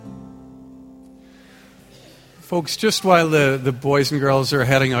Folks, just while the boys and girls are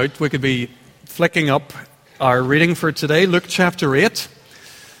heading out, we could be flicking up our reading for today, Luke chapter 8,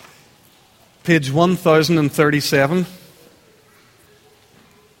 page 1037.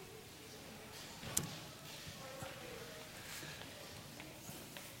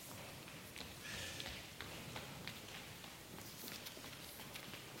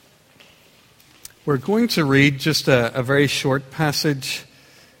 We're going to read just a very short passage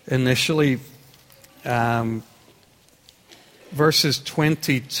initially, verses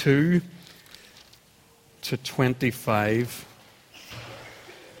 22 to 25.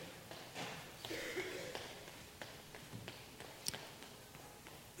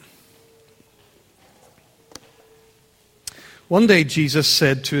 One day Jesus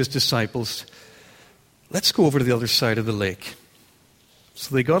said to his disciples, "Let's go over to the other side of the lake."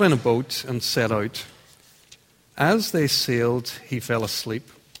 So they got in a boat and set out. As they sailed, he fell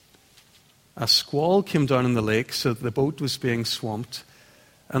asleep. A squall came down in the lake, so that the boat was being swamped,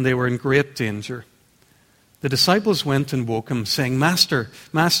 and they were in great danger. The disciples went and woke him, saying, "Master,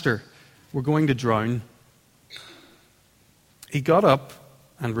 Master, we're going to drown." He got up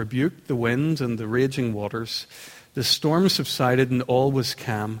and rebuked the wind and the raging waters. The storm subsided and all was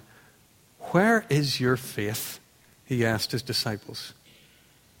calm. "Where is your faith?" he asked his disciples.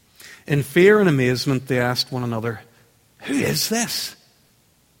 In fear and amazement, they asked one another, "Who is this?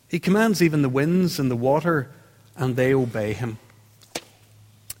 He commands even the winds and the water, and they obey him."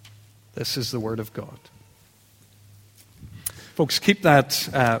 This is the word of God. Folks, keep that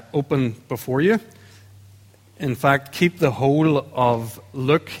open before you. In fact, keep the whole of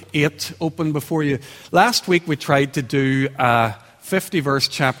Luke 8 open before you. Last week we tried to do a 50-verse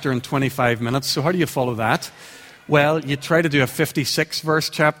chapter in 25 minutes. So how do you follow that? Well, you try to do a 56-verse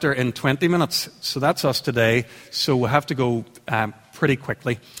chapter in 20 minutes. So that's us today. So we'll have to go pretty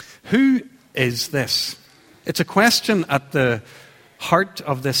quickly. Who is this? It's a question at the heart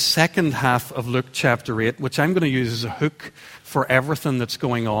of this second half of Luke chapter 8, which I'm going to use as a hook for everything that's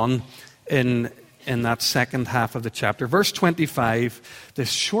going on in that second half of the chapter. Verse 25,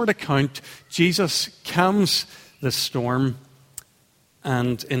 this short account, Jesus calms the storm,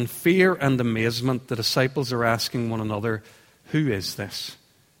 and in fear and amazement, the disciples are asking one another, "Who is this?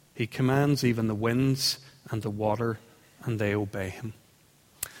 He commands even the winds and the water, and they obey him."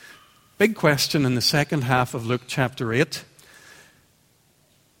 Big question in the second half of Luke chapter 8.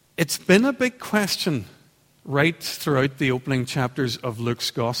 It's been a big question right throughout the opening chapters of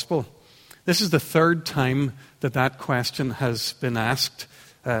Luke's Gospel. This is the third time that question has been asked.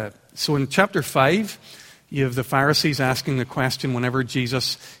 So in chapter 5, you have the Pharisees asking the question whenever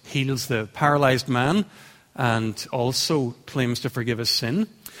Jesus heals the paralyzed man and also claims to forgive his sin.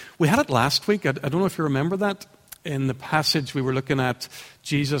 We had it last week. I don't know if you remember that. In the passage we were looking at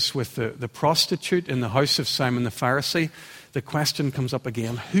Jesus with the prostitute in the house of Simon the Pharisee, the question comes up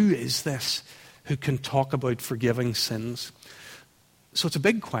again, who is this who can talk about forgiving sins? So it's a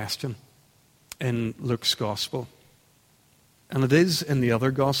big question in Luke's Gospel. And it is in the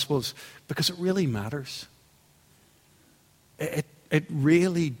other Gospels because it really matters. It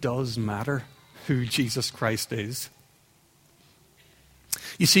really does matter who Jesus Christ is.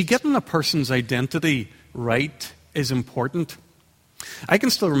 You see, getting a person's identity right is important. I can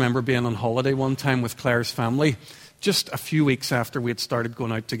still remember being on holiday one time with Claire's family, just a few weeks after we had started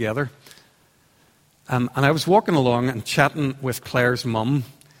going out together. And I was walking along and chatting with Claire's mum.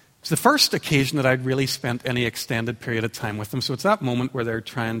 It's the first occasion that I'd really spent any extended period of time with them. So it's that moment where they're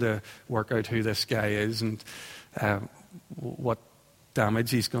trying to work out who this guy is and what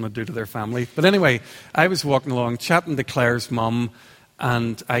damage he's going to do to their family. But anyway, I was walking along chatting to Claire's mum,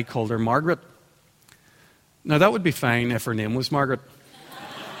 and I called her Margaret. Now, that would be fine if her name was Margaret.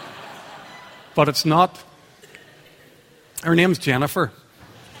 But it's not. Her name's Jennifer.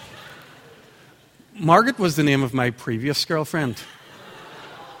 Margaret was the name of my previous girlfriend.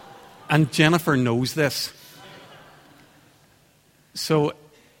 And Jennifer knows this. So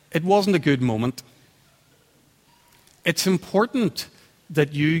it wasn't a good moment. It's important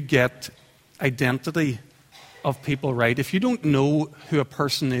that you get identity of people right. If you don't know who a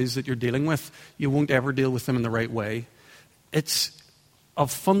person is that you're dealing with, you won't ever deal with them in the right way. It's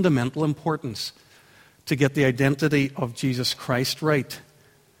of fundamental importance to get the identity of Jesus Christ right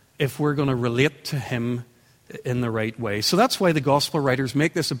if we're going to relate to him in the right way. So that's why the gospel writers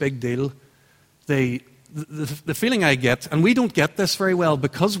make this a big deal. The feeling I get, and we don't get this very well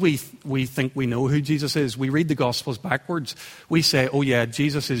because we think we know who Jesus is. We read the Gospels backwards. We say, oh yeah,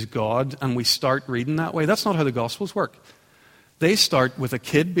 Jesus is God, and we start reading that way. That's not how the Gospels work. They start with a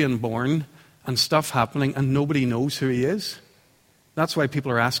kid being born and stuff happening, and nobody knows who he is. That's why people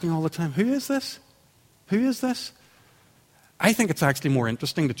are asking all the time, who is this? Who is this? I think it's actually more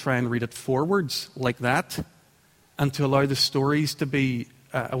interesting to try and read it forwards like that and to allow the stories to be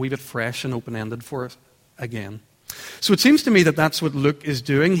a wee bit fresh and open-ended for us again. So it seems to me that that's what Luke is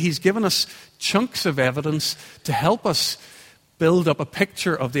doing. He's given us chunks of evidence to help us build up a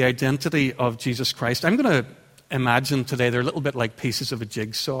picture of the identity of Jesus Christ. I'm going to imagine today they're a little bit like pieces of a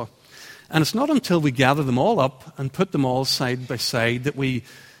jigsaw. And it's not until we gather them all up and put them all side by side that we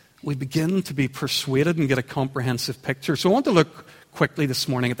begin to be persuaded and get a comprehensive picture. So I want to look quickly this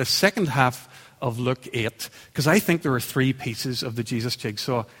morning at the second half of Luke 8, because I think there are three pieces of the Jesus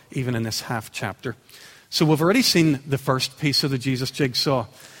jigsaw even in this half chapter. So we've already seen the first piece of the Jesus jigsaw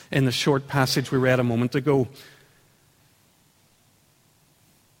in the short passage we read a moment ago.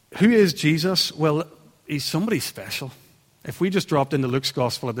 Who is Jesus? Well, he's somebody special. If we just dropped into Luke's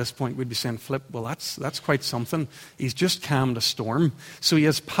gospel at this point, we'd be saying, Flip, well, that's quite something. He's just calmed a storm. So he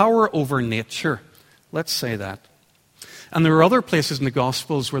has power over nature. Let's say that. And there are other places in the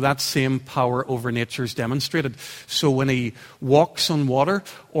Gospels where that same power over nature is demonstrated. So when he walks on water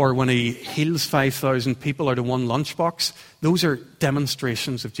or when he heals 5,000 people out of one lunchbox, those are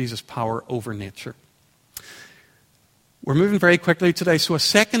demonstrations of Jesus' power over nature. We're moving very quickly today. So a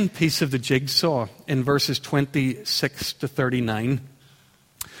second piece of the jigsaw in verses 26 to 39.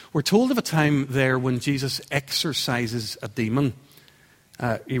 We're told of a time there when Jesus exorcises a demon.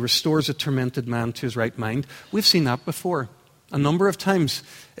 He restores a tormented man to his right mind. We've seen that before a number of times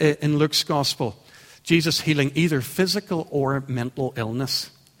in Luke's gospel. Jesus healing either physical or mental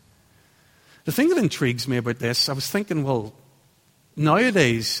illness. The thing that intrigues me about this, I was thinking, well,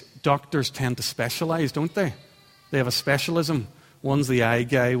 nowadays doctors tend to specialize, don't they? They have a specialism. One's the eye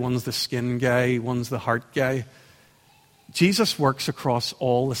guy, one's the skin guy, one's the heart guy. Jesus works across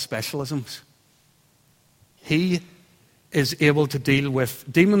all the specialisms. He is able to deal with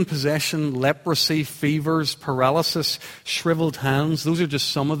demon possession, leprosy, fevers, paralysis, shriveled hands. Those are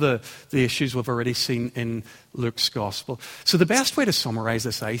just some of the issues we've already seen in Luke's gospel. So the best way to summarize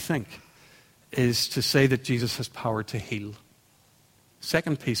this, I think, is to say that Jesus has power to heal.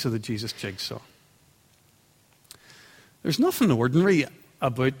 Second piece of the Jesus jigsaw. There's nothing ordinary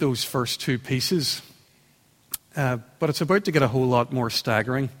about those first two pieces, but it's about to get a whole lot more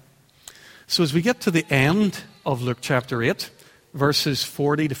staggering. So as we get to the end of Luke chapter 8, verses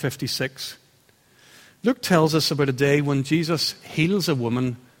 40 to 56, Luke tells us about a day when Jesus heals a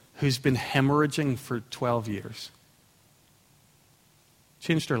woman who's been hemorrhaging for 12 years.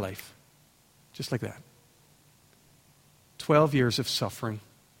 Changed her life, just like that. 12 years of suffering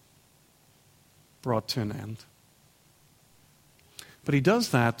brought to an end. But he does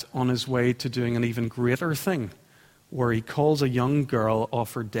that on his way to doing an even greater thing, where he calls a young girl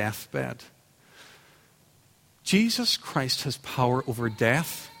off her deathbed. Jesus Christ has power over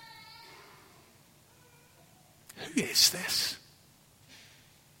death. Who is this?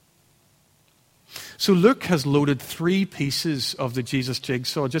 So Luke has loaded three pieces of the Jesus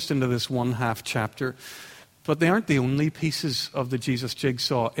jigsaw just into this one half chapter. But they aren't the only pieces of the Jesus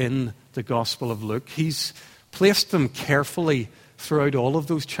jigsaw in the Gospel of Luke. He's placed them carefully throughout all of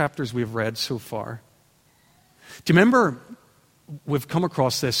those chapters we've read so far. Do you remember, we've come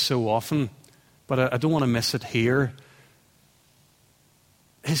across this so often, but I don't want to miss it here.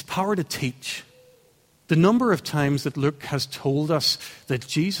 His power to teach. The number of times that Luke has told us that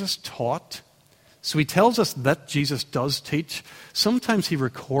Jesus taught. So he tells us that Jesus does teach. Sometimes he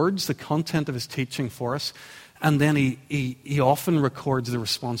records the content of his teaching for us, and then he often records the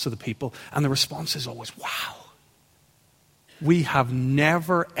response of the people. And the response is always, wow. We have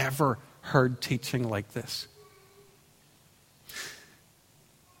never, ever heard teaching like this.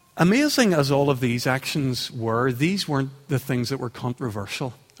 Amazing as all of these actions were, these weren't the things that were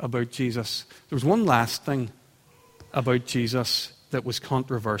controversial about Jesus. There was one last thing about Jesus that was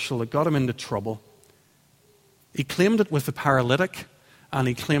controversial, that got him into trouble. He claimed it with the paralytic, and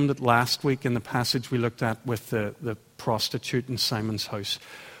he claimed it last week in the passage we looked at with the prostitute in Simon's house.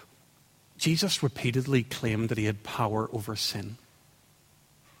 Jesus repeatedly claimed that he had power over sin.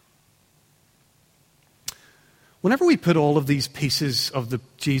 Whenever we put all of these pieces of the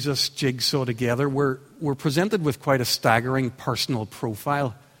Jesus jigsaw together, we're presented with quite a staggering personal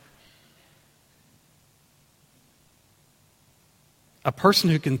profile. A person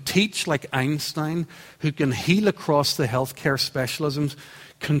who can teach like Einstein, who can heal across the healthcare specialisms,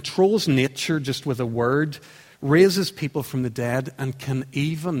 controls nature just with a word, raises people from the dead, and can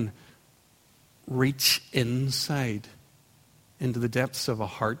even reach inside into the depths of a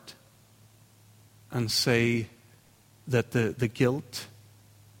heart and say that the guilt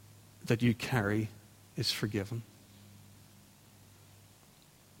that you carry is forgiven.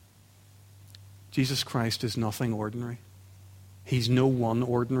 Jesus Christ is nothing ordinary. He's no one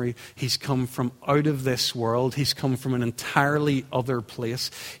ordinary. He's come from out of this world. He's come from an entirely other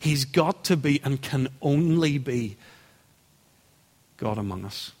place. He's got to be and can only be God among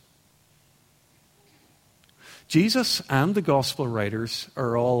us. Jesus and the gospel writers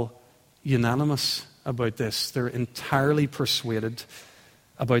are all unanimous about this. They're entirely persuaded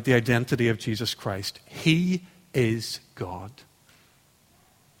about the identity of Jesus Christ. He is God.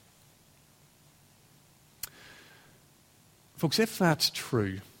 Folks, if that's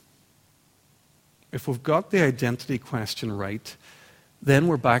true, if we've got the identity question right, then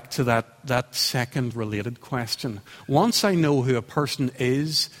we're back to that second related question. Once I know who a person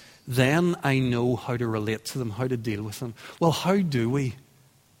is, then I know how to relate to them, how to deal with them. Well, how do we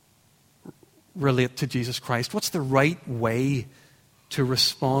relate to Jesus Christ? What's the right way to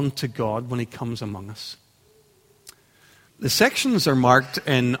respond to God when He comes among us? The sections are marked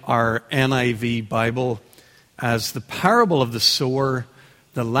in our NIV Bible as the parable of the sower,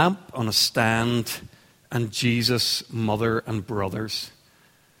 the lamp on a stand, and Jesus' mother and brothers.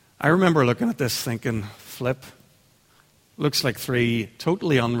 I remember looking at this thinking, flip, looks like three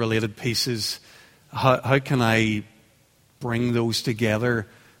totally unrelated pieces. How can I bring those together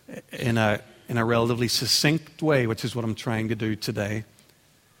in a relatively succinct way, which is what I'm trying to do today.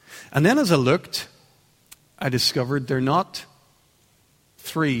 And then as I looked, I discovered they're not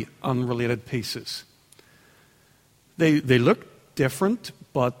three unrelated pieces. They look different,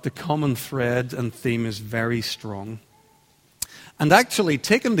 but the common thread and theme is very strong. And actually,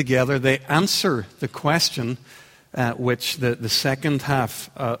 taken together, they answer the question which the second half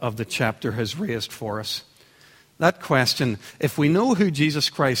of the chapter has raised for us. That question, if we know who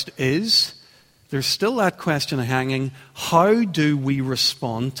Jesus Christ is, there's still that question hanging, how do we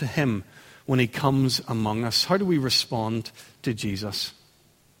respond to Him when He comes among us? How do we respond to Jesus?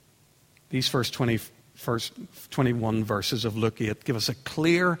 These first 21 verses of Luke 8 give us a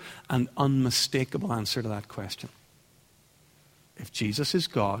clear and unmistakable answer to that question. If Jesus is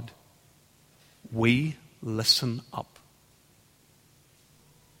God, we listen up.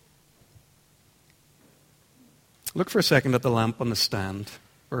 Look for a second at the lamp on the stand,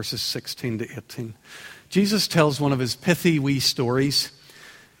 verses 16 to 18. Jesus tells one of His pithy wee stories.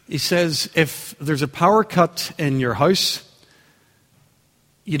 He says, if there's a power cut in your house,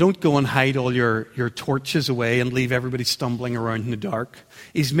 you don't go and hide all your torches away and leave everybody stumbling around in the dark.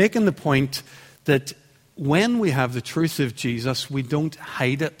 He's making the point that when we have the truth of Jesus, we don't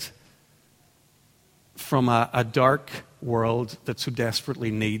hide it from a dark world that so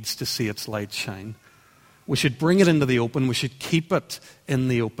desperately needs to see its light shine. We should bring it into the open. We should keep it in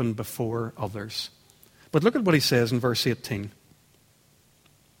the open before others. But look at what he says in verse 18.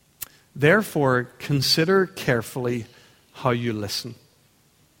 Therefore, consider carefully how you listen.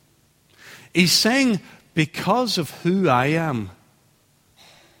 He's saying, because of who I am,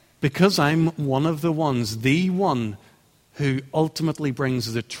 because I'm one of the ones, the one who ultimately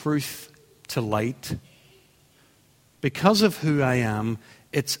brings the truth to light, because of who I am,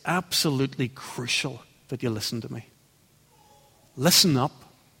 it's absolutely crucial that you listen to me. Listen up,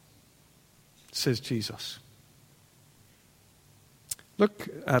 says Jesus. Look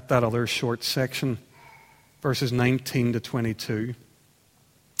at that other short section, verses 19 to 22.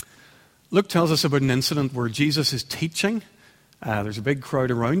 Luke tells us about an incident where Jesus is teaching. There's a big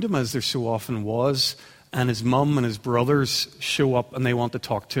crowd around him, as there so often was, and his mum and his brothers show up and they want to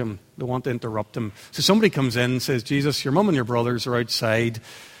talk to him. They want to interrupt him. So somebody comes in and says, Jesus, your mum and your brothers are outside.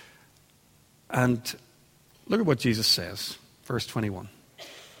 And look at what Jesus says, verse 21.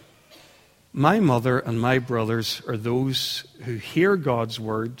 My mother and my brothers are those who hear God's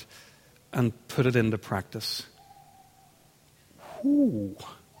word and put it into practice. Ooh.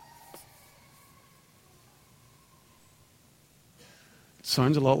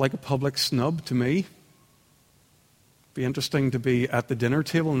 Sounds a lot like a public snub to me. Be interesting to be at the dinner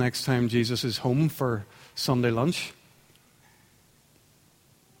table next time Jesus is home for Sunday lunch.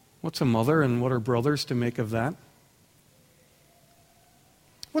 What's a mother and what are brothers to make of that?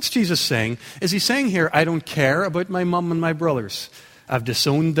 What's Jesus saying? Is He saying here, I don't care about my mum and my brothers. I've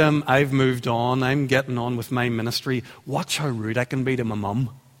disowned them. I've moved on. I'm getting on with my ministry. Watch how rude I can be to my mum.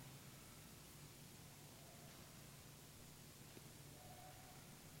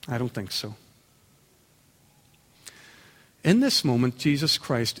 I don't think so. In this moment, Jesus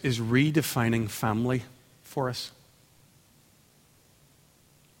Christ is redefining family for us.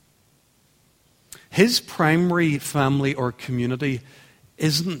 His primary family or community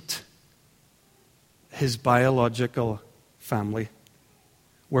isn't His biological family.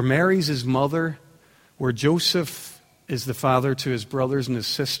 Where Mary's His mother, where Joseph is the father to his brothers and his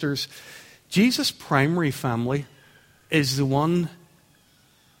sisters, Jesus' primary family is the one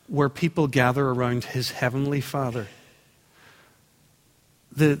where people gather around his heavenly Father.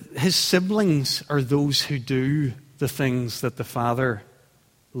 His siblings are those who do the things that the Father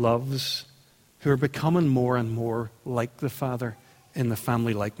loves, who are becoming more and more like the Father in the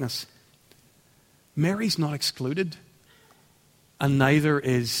family likeness. Mary's not excluded, and neither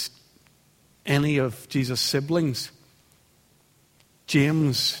is any of Jesus' siblings.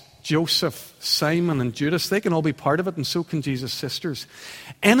 James, Joseph, Simon, and Judas, they can all be part of it, and so can Jesus' sisters.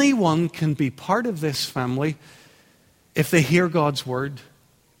 Anyone can be part of this family if they hear God's word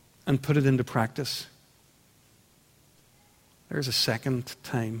and put it into practice. There's a second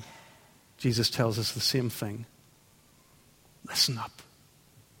time Jesus tells us the same thing. Listen up.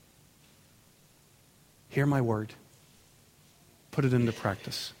 Hear my word. Put it into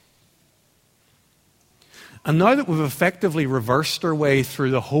practice. And now that we've effectively reversed our way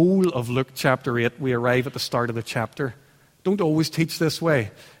through the whole of Luke chapter 8, we arrive at the start of the chapter. Don't always teach this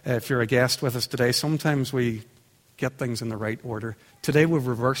way. If you're a guest with us today, sometimes we get things in the right order. Today we've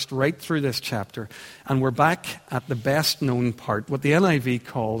reversed right through this chapter, and we're back at the best known part, what the NIV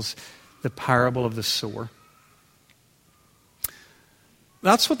calls the parable of the sower.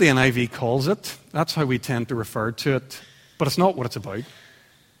 That's what the NIV calls it. That's how we tend to refer to it. But it's not what it's about.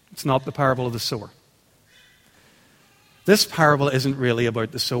 It's not the parable of the sower. This parable isn't really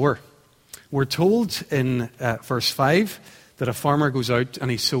about the sower. We're told in verse 5 that a farmer goes out and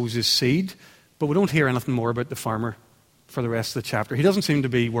he sows his seed, but we don't hear anything more about the farmer for the rest of the chapter. He doesn't seem to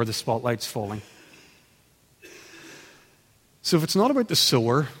be where the spotlight's falling. So if it's not about the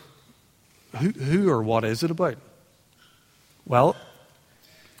sower, who or what is it about? Well,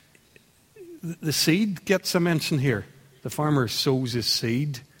 the seed gets a mention here. The farmer sows his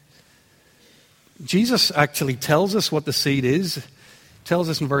seed. Jesus actually tells us what the seed is. He tells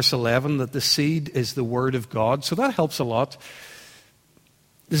us in verse 11 that the seed is the word of God. So that helps a lot.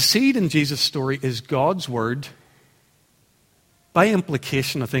 The seed in Jesus' story is God's word. By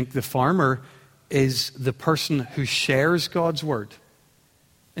implication, I think the farmer is the person who shares God's word.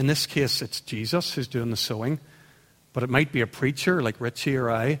 In this case, it's Jesus who's doing the sowing, but it might be a preacher like Richie or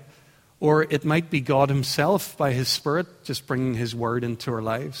I, or it might be God himself by his Spirit just bringing his word into our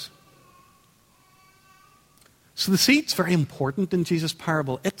lives. So the seed's very important in Jesus'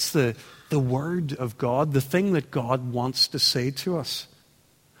 parable. It's the word of God, the thing that God wants to say to us.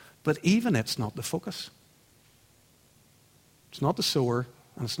 But even it's not the focus. It's not the sower,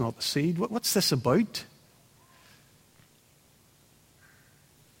 and it's not the seed. What's this about?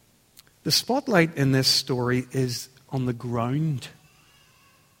 The spotlight in this story is on the ground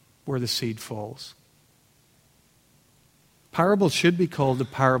where the seed falls. Parable should be called the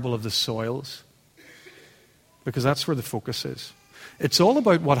parable of the soils, because that's where the focus is. It's all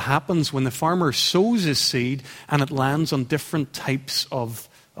about what happens when the farmer sows his seed and it lands on different types of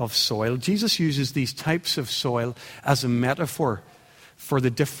soil. Jesus uses these types of soil as a metaphor for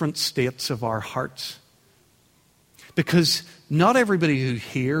the different states of our hearts. Because not everybody who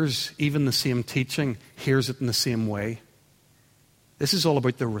hears even the same teaching hears it in the same way. This is all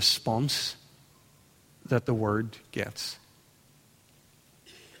about the response that the word gets.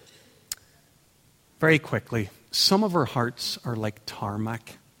 Very quickly, some of our hearts are like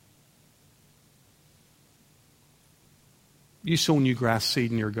tarmac. You sow new grass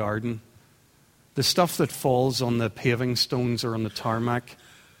seed in your garden. The stuff that falls on the paving stones or on the tarmac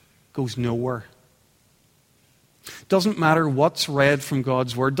goes nowhere. Doesn't matter what's read from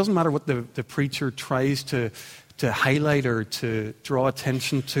God's word. Doesn't matter what the preacher tries to highlight or to draw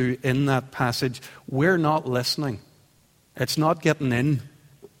attention to in that passage. We're not listening. It's not getting in.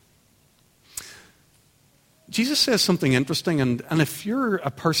 Jesus says something interesting, and if you're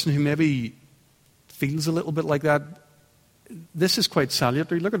a person who maybe feels a little bit like that, this is quite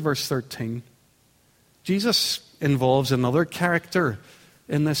salutary. Look at verse 13. Jesus involves another character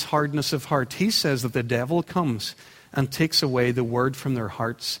in this hardness of heart. He says that the devil comes and takes away the word from their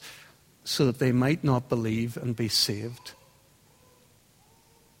hearts so that they might not believe and be saved.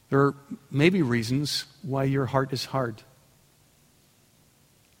 There may be reasons why your heart is hard.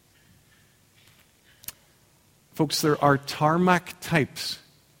 Folks, there are tarmac types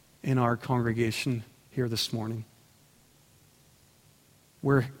in our congregation here this morning.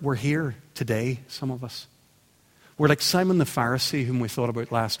 We're here today, some of us. We're like Simon the Pharisee, whom we thought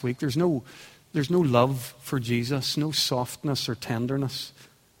about last week. There's no love for Jesus, no softness or tenderness.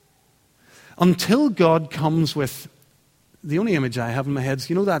 Until God comes with, the only image I have in my head is,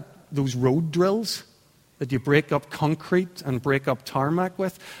 those road drills that you break up concrete and break up tarmac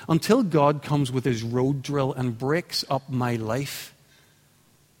with? Until God comes with his road drill and breaks up my life,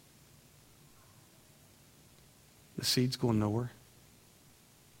 the seed's going nowhere.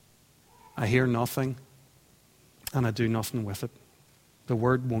 I hear nothing, and I do nothing with it. The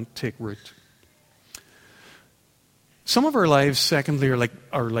word won't take root. Some of our lives, secondly,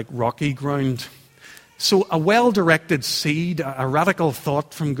 are like rocky ground. So a well-directed seed, a radical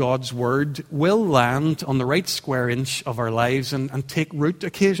thought from God's word, will land on the right square inch of our lives and take root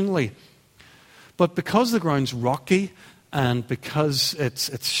occasionally. But because the ground's rocky and because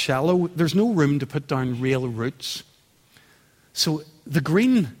it's shallow, there's no room to put down real roots. So the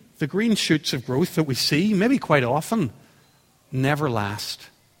green shoots of growth that we see, maybe quite often, never last.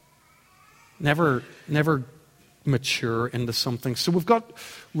 Never mature into something. So we've got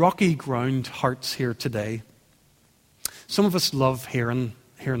rocky ground hearts here today. Some of us love hearing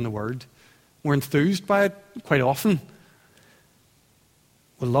the word. We're enthused by it quite often.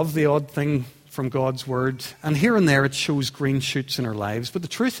 We love the odd thing from God's word. And here and there it shows green shoots in our lives. But the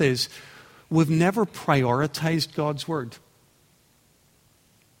truth is, we've never prioritized God's word.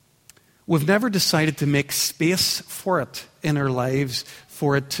 We've never decided to make space for it in our lives,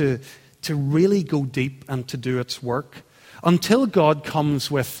 for it to really go deep and to do its work. Until God comes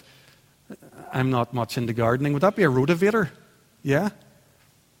with, I'm not much into gardening, would that be a rotavator? Yeah?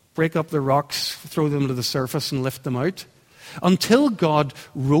 Break up the rocks, throw them to the surface and lift them out. Until God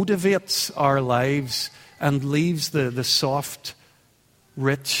rotavates our lives and leaves the soft,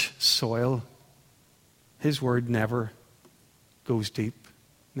 rich soil, His word never goes deep,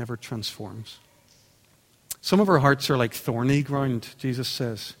 never transforms. Some of our hearts are like thorny ground, Jesus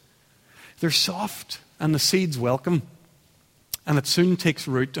says. They're soft, and the seed's welcome, and it soon takes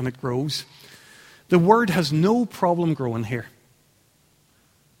root and it grows. The word has no problem growing here.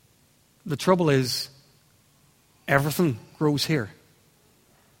 The trouble is, everything grows here.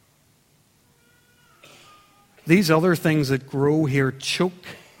 These other things that grow here choke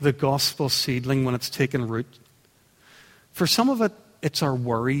the gospel seedling when it's taken root. For some of it, it's our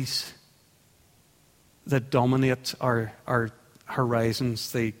worries that dominate our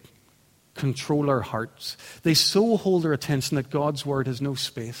horizons. They control our hearts. They so hold our attention that God's word has no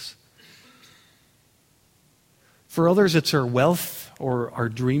space. For others, it's our wealth or our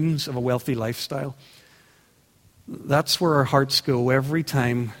dreams of a wealthy lifestyle. That's where our hearts go every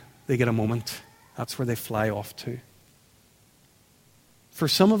time they get a moment. That's where they fly off to. For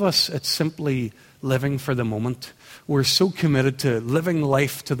some of us, it's simply living for the moment. We're so committed to living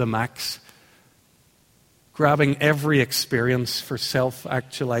life to the max, grabbing every experience for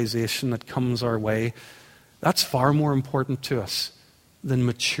self-actualization that comes our way. That's far more important to us than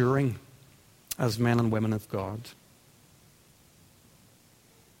maturing as men and women of God.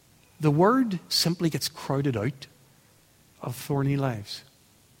 The word simply gets crowded out of thorny lives.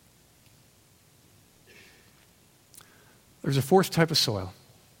 There's a fourth type of soil.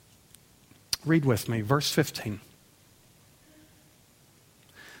 Read with me, verse 15.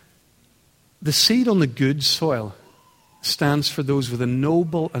 The seed on the good soil stands for those with a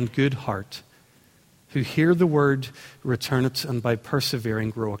noble and good heart who hear the word, return it, and by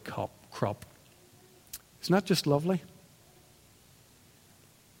persevering grow a crop. Isn't that just lovely?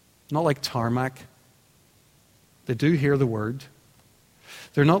 Not like tarmac. They do hear the word.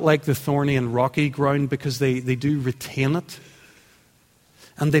 They're not like the thorny and rocky ground because they do retain it.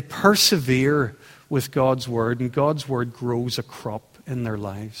 And they persevere with God's word, and God's word grows a crop in their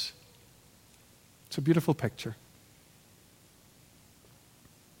lives. It's a beautiful picture.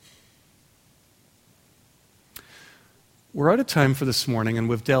 We're out of time for this morning, and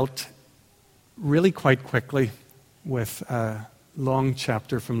we've dealt really quite quickly with a long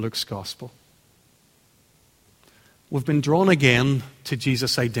chapter from Luke's Gospel. We've been drawn again to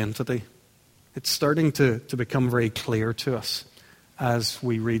Jesus' identity. It's starting to become very clear to us as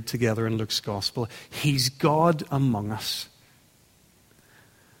we read together in Luke's Gospel. He's God among us.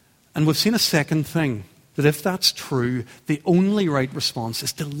 And we've seen a second thing, that if that's true, the only right response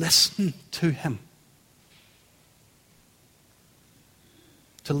is to listen to Him.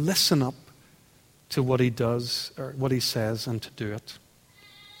 To listen up to what He does, or what He says, and to do it.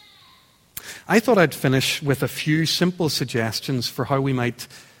 I thought I'd finish with a few simple suggestions for how we might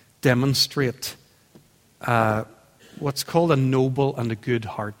demonstrate what's called a noble and a good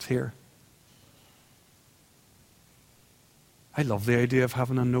heart here. I love the idea of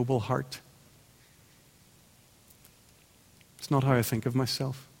having a noble heart. It's not how I think of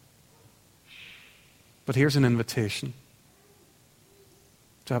myself. But here's an invitation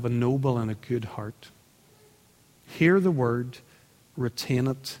to have a noble and a good heart. Hear the word, retain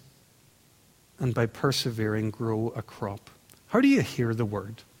it, and by persevering grow a crop. How do you hear the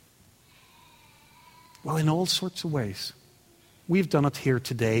word? Well, in all sorts of ways. We've done it here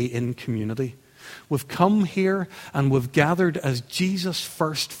today in community. We've come here and we've gathered as Jesus'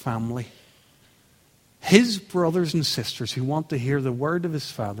 first family. His brothers and sisters who want to hear the word of his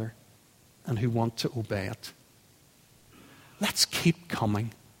Father and who want to obey it. Let's keep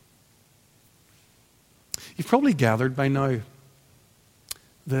coming. You've probably gathered by now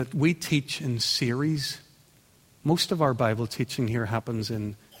that we teach in series. Most of our Bible teaching here happens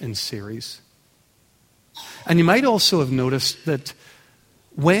in series. And you might also have noticed that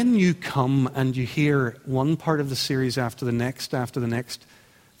when you come and you hear one part of the series after the next,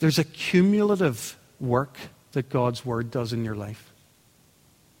 there's a cumulative work that God's Word does in your life.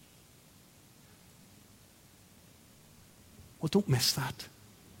 Well, don't miss that.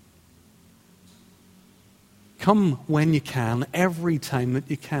 Come when you can, every time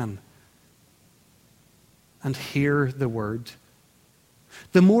that you can, and hear the Word.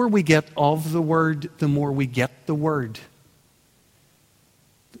 The more we get of the Word, the more we get the Word.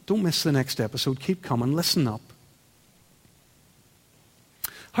 Don't miss the next episode. Keep coming. Listen up.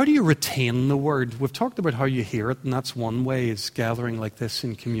 How do you retain the Word? We've talked about how you hear it, and that's one way, is gathering like this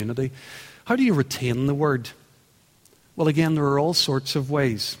in community. How do you retain the Word? Well, again, there are all sorts of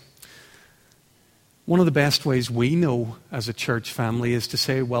ways. One of the best ways we know as a church family is to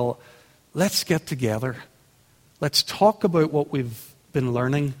say, well, let's get together. Let's talk about what we've been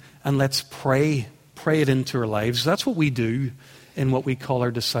learning, and let's pray it into our lives. That's what we do in what we call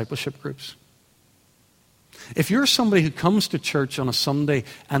our discipleship groups. If you're somebody who comes to church on a Sunday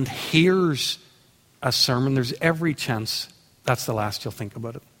and hears a sermon, there's every chance that's the last you'll think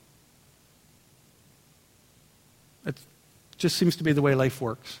about it. It just seems to be the way life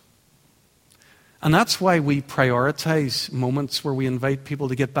works. And that's why we prioritize moments where we invite people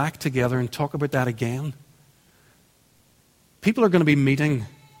to get back together and talk about that again. People are going to be meeting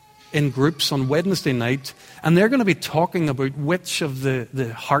in groups on Wednesday night, and they're going to be talking about which of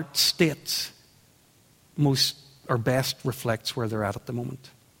the heart states most or best reflects where they're at the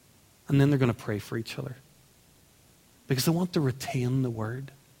moment. And then they're going to pray for each other. Because they want to retain the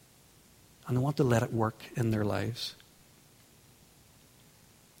Word, and they want to let it work in their lives.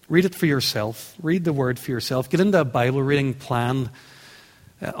 Read it for yourself. Read the Word for yourself. Get into a Bible reading plan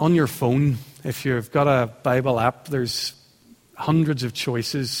on your phone. If you've got a Bible app, there's hundreds of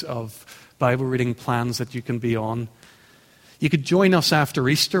choices of Bible reading plans that you can be on. You could join us after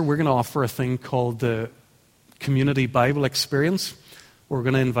Easter. We're going to offer a thing called the Community Bible Experience. We're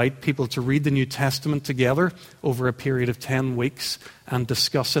going to invite people to read the New Testament together over a period of 10 weeks and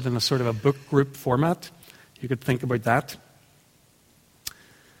discuss it in a sort of a book group format. You could think about that.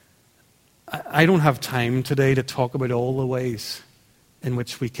 I don't have time today to talk about all the ways in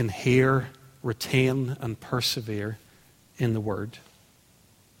which we can hear, retain, and persevere in the Word.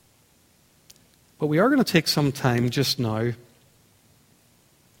 But we are going to take some time just now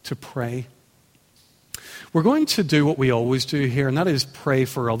to pray. We're going to do what we always do here, and that is pray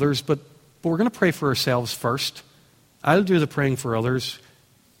for others, but we're going to pray for ourselves first. I'll do the praying for others.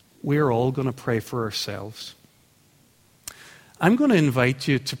 We're all going to pray for ourselves. I'm going to invite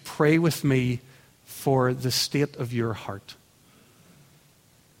you to pray with me for the state of your heart.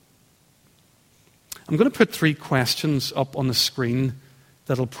 I'm going to put 3 questions up on the screen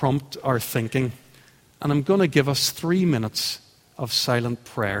that'll prompt our thinking. And I'm going to give us 3 minutes of silent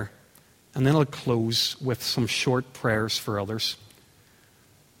prayer. And then I'll close with some short prayers for others.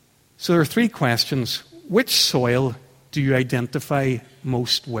 So there are 3 questions. Which soil do you identify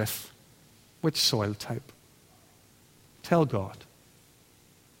most with? Which soil type? Tell God.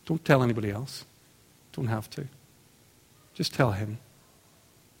 Don't tell anybody else. Don't have to. Just tell Him.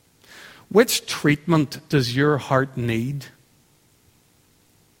 Which treatment does your heart need?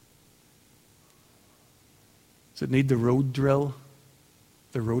 Does it need the road drill?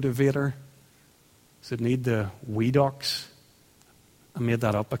 The rotavator? Does it need the Weedox? I made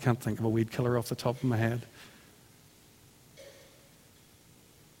that up. I can't think of a weed killer off the top of my head.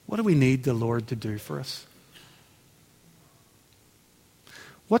 What do we need the Lord to do for us?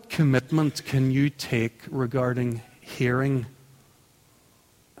 What commitment can you take regarding hearing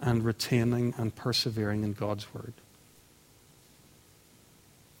and retaining and persevering in God's Word?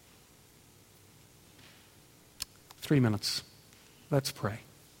 Three minutes. Let's pray.